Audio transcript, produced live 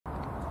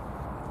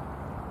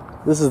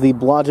This is the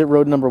Blodgett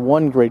Road number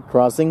 1 grade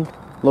crossing,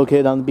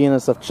 located on the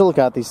BNSF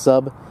Chillicothe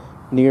Sub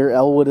near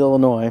Elwood,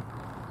 Illinois.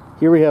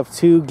 Here we have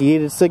 2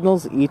 gated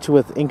signals, each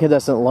with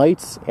incandescent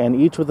lights and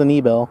each with an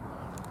E-bell.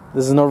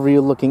 This is an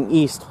overview looking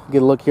east.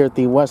 Get a look here at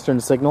the western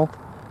signal.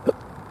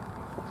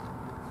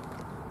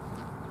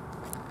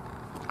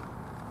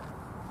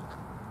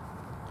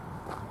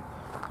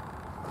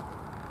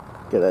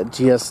 Got a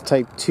GS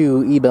Type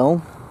 2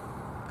 E-bell.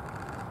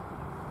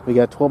 We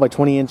got 12 by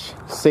 20 inch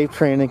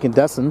Safetran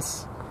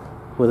incandescents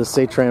with a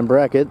Safetran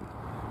bracket.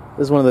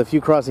 This is one of the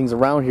few crossings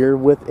around here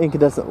with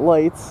incandescent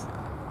lights.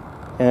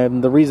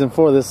 And the reason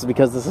for this is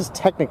because this is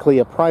technically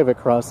a private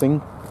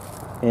crossing,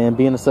 and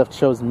BNSF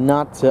chose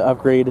not to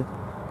upgrade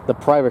the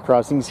private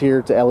crossings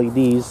here to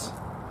LEDs.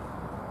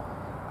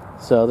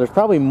 So there's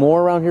probably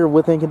more around here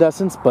with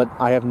incandescents, but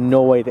I have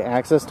no way to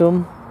access to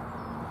them,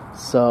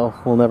 so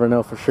we'll never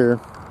know for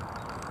sure.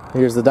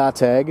 Here's the dot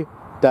tag.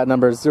 Dot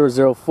number is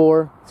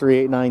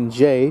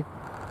 004389J.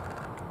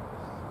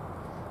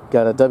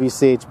 Got a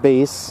WCH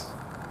base.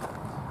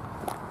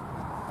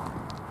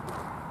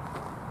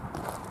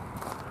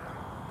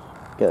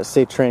 Got a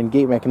Safetran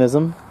gate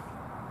mechanism.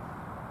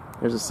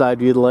 There's a side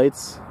view of the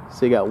lights.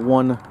 So you got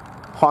one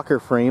Hawker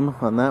frame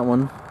on that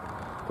one.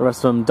 The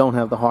rest of them don't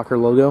have the Hawker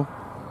logo.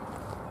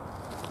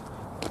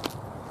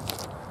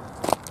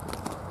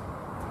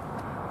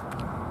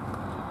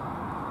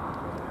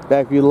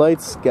 Back view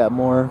lights, got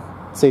more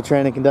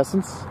Safetran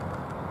incandescents.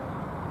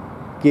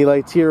 Gate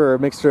lights here are a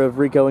mixture of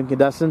RECO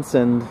incandescents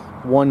and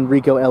one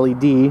RECO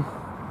LED.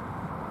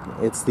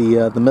 It's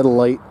the middle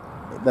light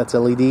that's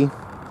LED.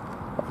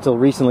 Up until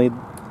recently,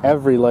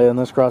 every light on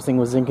this crossing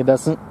was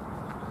incandescent.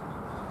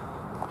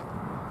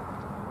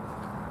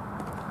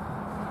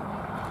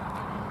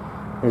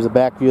 Here's a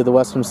back view of the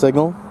western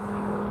signal.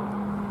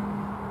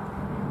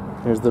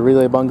 Here's the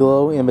relay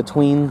bungalow in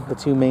between the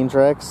 2 main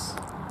tracks.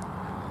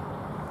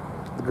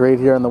 The grade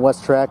here on the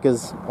west track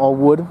is all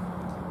wood.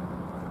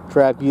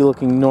 Track view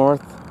looking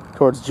north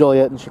towards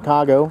Joliet and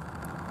Chicago.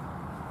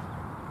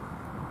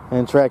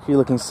 And track view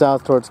looking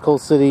south towards Coal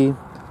City,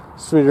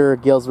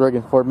 Streator, Galesburg,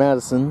 and Fort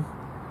Madison.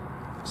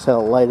 Just had a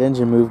light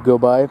engine move go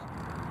by.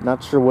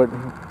 Not sure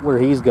where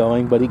he's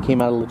going, but he came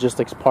out of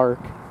Logistics Park.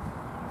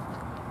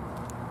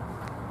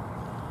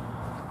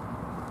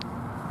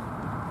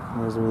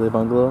 There's the relay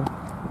bungalow.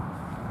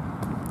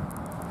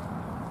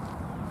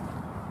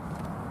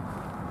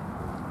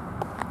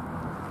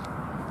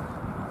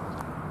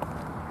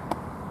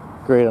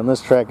 Grade on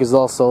this track is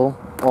also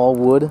all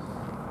wood.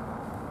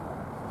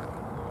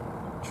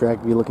 Track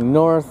view looking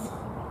north,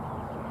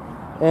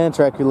 and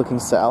track view looking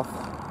south.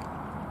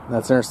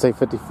 That's Interstate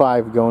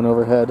 55 going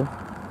overhead.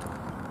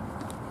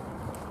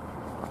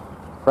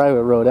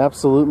 Private road,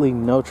 absolutely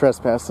no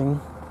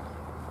trespassing.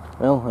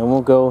 Well, I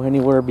won't go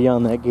anywhere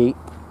beyond that gate.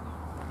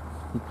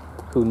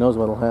 Who knows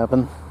what'll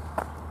happen.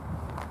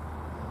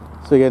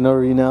 So we got an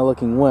overview now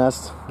looking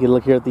west. Get a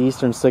look here at the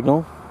eastern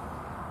signal.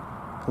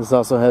 This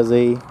also has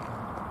a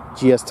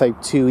GS Type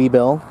 2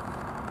 E-bell.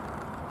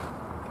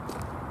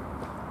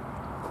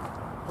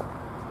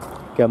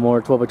 Got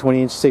more 12 by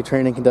 20 inch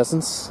Safetran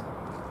incandescents,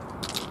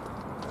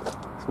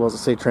 as well as a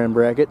Safetran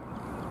bracket.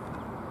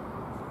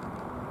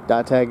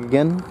 Dot tag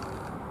again.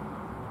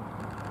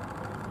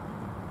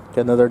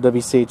 Got another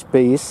WCH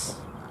base.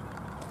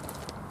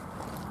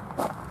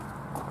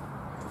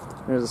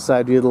 There's a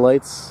side view of the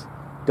lights.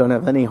 Don't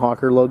have any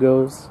Hawker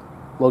logo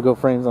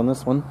frames on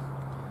this one.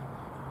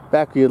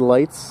 Back view of the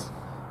lights.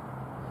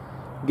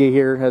 Gate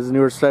here has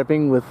newer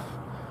striping with,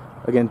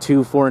 again,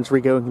 2 4-inch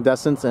RECO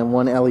incandescents and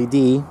 1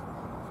 LED.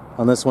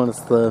 On this one,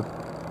 it's the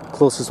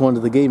closest one to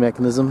the gate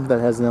mechanism that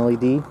has an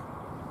LED.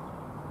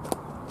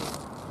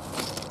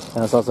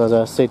 And this also has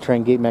a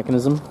Safetran gate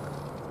mechanism.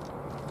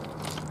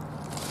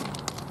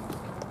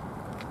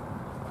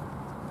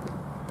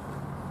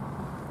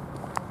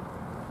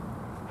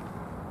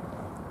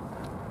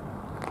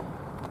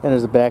 And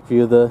there's a back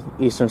view of the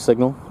eastern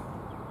signal.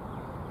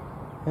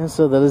 And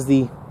so that is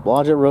the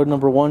Blodgett Road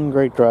number 1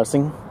 grade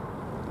crossing.